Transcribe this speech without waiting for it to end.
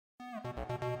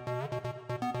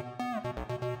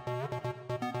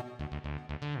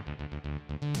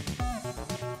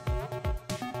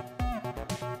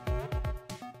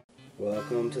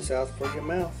Welcome to South Fork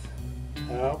Mouth.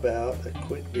 How about a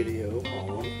quick video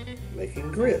on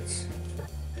making grits?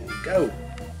 And go!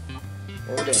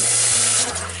 We're done.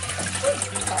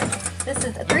 This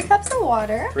is 3 cups of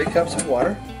water. 3 cups of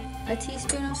water. A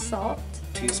teaspoon of salt.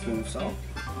 Teaspoon of salt.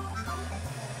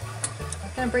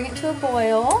 Gonna bring it to a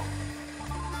boil.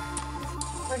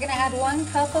 We're gonna add 1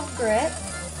 cup of grits.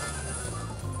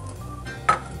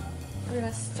 We're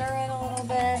gonna stir it a little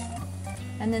bit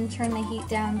and then turn the heat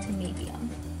down to medium.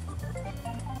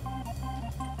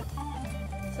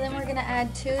 So then we're gonna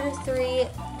add 2 to 3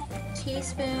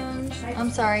 tablespoons.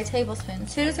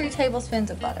 2 to 3 tablespoons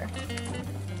of butter.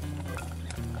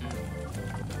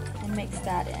 And mix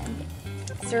that in.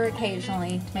 Stir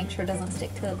occasionally to make sure it doesn't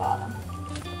stick to the bottom.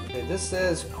 Okay, this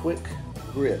says quick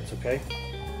grits, okay?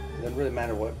 It doesn't really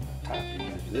matter what type you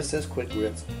use. This says quick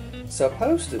grits. It's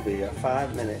supposed to be a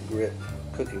 5-minute grit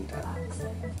cooking time.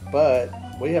 But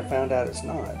we have found out it's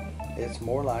not. It's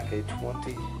more like a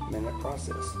 20-minute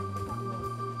process.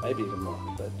 Maybe even more,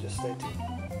 but just stay tuned.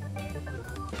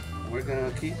 We're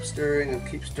gonna keep stirring and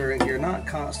keep stirring here. Not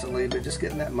constantly, but just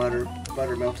getting that butter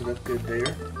melted up good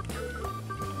there.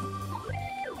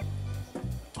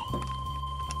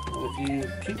 If you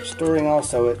keep stirring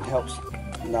also, it helps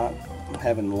not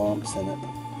having lumps in it.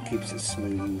 Keeps it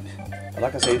smooth.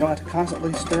 Like I say, you don't have to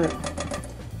constantly stir it,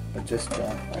 but just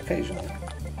occasionally.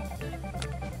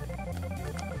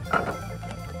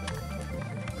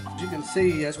 As you can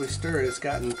see, as we stir it, it's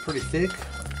gotten pretty thick.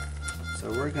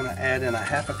 So we're going to add in a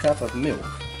 1/2 cup of milk.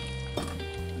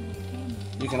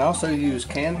 You can also use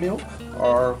canned milk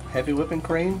or heavy whipping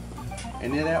cream.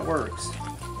 Any of that works.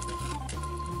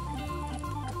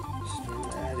 Stir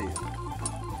that in.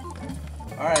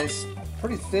 Alright, it's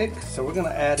pretty thick, so we're going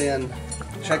to add in,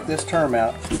 check this term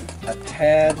out, a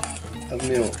tad of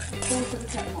milk.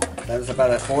 That is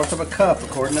about 1/4 of a cup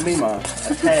according to Mima.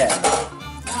 A tad.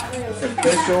 It's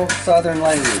official Southern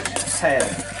language. Tad.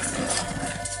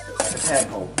 A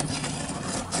tadpole.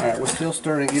 Alright, we're still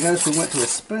stirring. You notice we went to a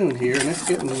spoon here and it's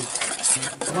getting a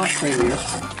lot creamier.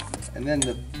 And then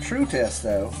the true test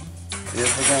though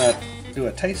is we're going to do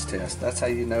a taste test. That's how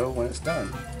you know when it's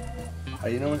done. How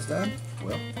you know when it's done?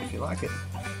 Well, if you like it.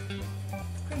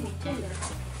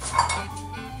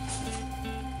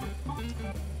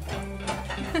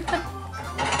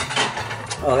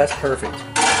 Oh, that's perfect.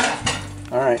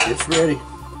 Alright, it's ready.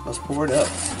 Let's pour it up.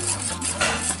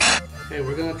 Okay,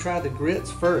 we're going to try the grits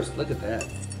first. Look at that.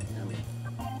 Yummy.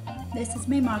 This is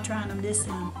Mima trying them this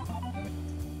time.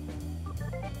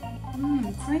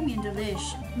 Creamy and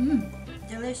delish.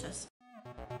 Delicious.